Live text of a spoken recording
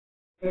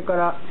それか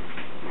ら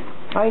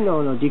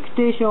iKnow のディク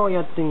テーションを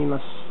やってみま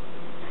す。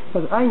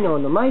まず iKnow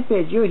のマイペ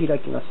ージを開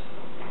きます。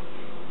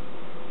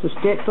そし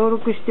て登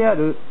録してあ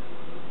る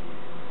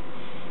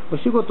お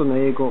仕事の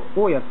英語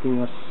をやってみ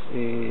ます。です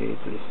ね、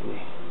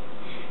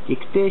ディ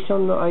クテーショ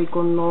ンのアイ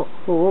コンの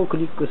方をク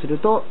リックする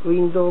とウィ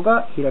ンドウ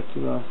が開き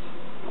ます。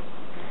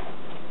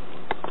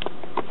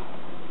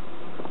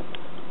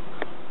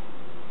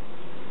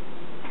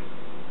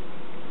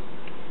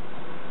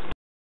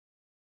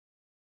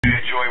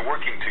Enjoy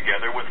working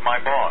together with my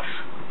boss.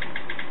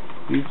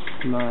 With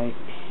my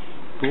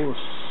boss.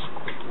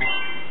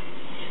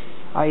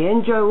 I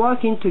enjoy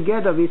working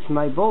together with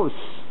my boss.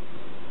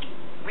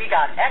 We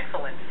got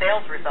excellent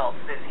sales results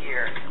this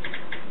year.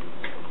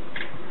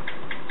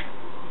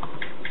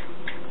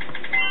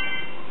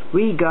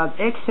 We got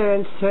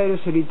excellent sales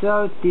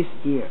results this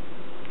year.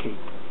 Okay.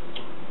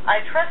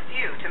 I trust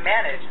you to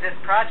manage this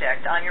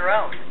project on your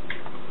own.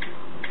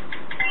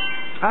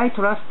 I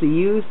trust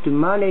you to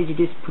manage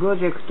this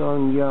project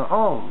on your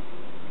own.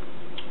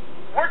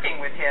 Working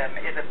with him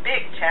is a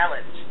big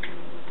challenge.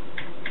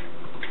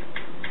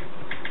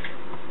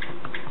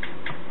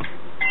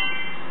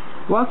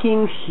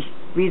 Working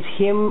with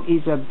him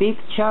is a big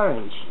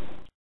challenge.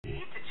 I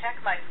need to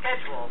check my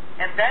schedule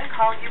and then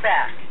call you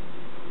back.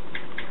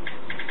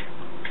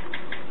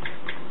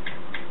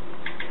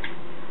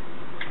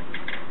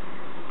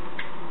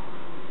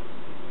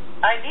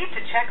 I need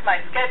to check my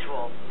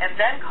schedule and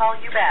then call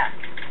you back.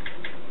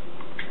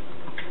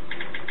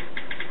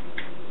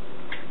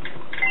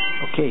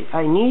 Okay,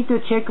 I need to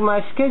check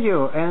my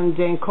schedule and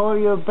then call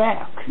you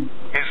back.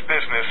 His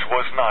business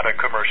was not a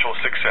commercial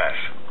success.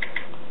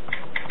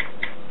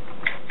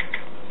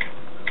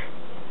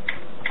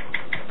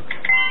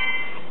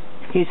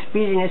 His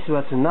business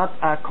was not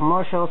a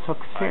commercial I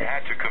success.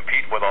 had to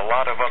compete with a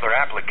lot of other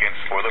applicants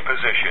for the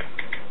position.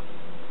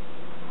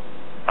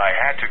 I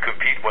had to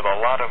compete with a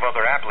lot of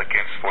other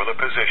applicants for the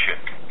position.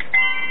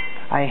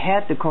 I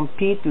had to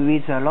compete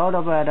with a lot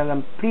of other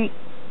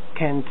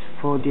applicants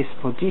for this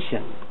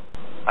position.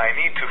 I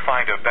need to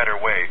find a better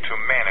way to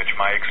manage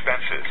my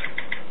expenses.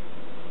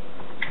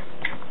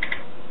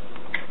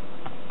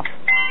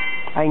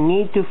 I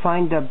need to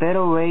find a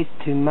better way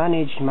to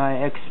manage my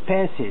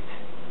expenses.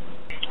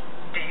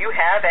 Do you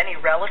have any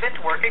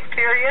relevant work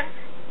experience?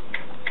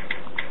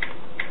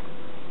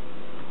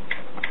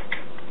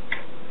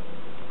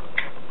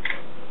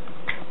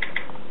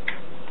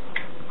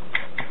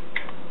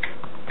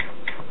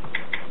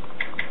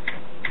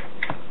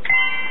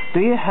 Do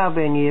you have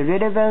any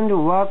relevant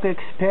work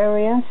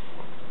experience?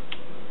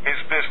 His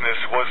business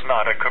was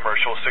not a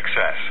commercial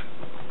success.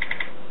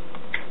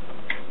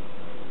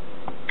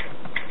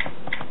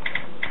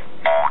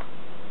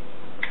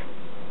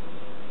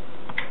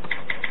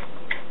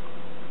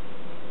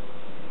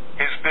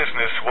 His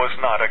business was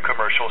not a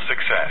commercial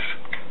success.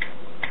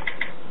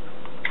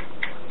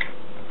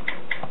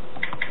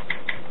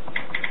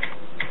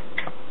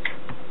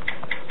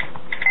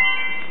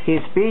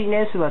 His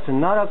business was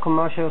not a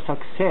commercial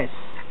success.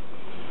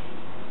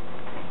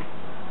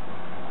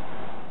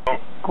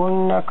 こ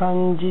んな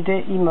感じ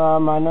で今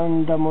学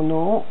んだもの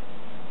を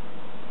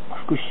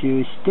復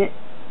習して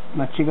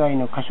間違い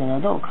の箇所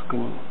などを確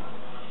認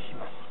し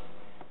ま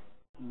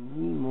す。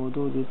に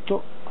戻る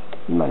と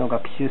今の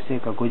学習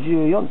成果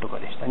54とか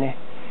でしたね。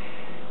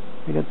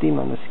それだと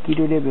今のスキ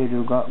ルレベ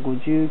ルが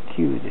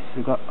59で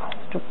すが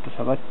ちょっと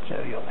下がっち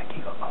ゃうような気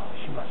が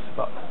します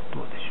が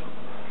どうでし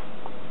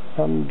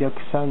ょう。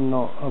303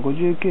の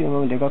59のま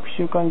まで学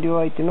習完了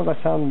相手のが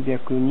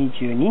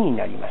322に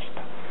なりまし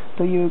た。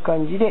という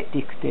感じでデ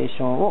ィクテーシ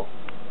ョンを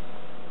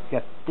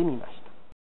やってみました。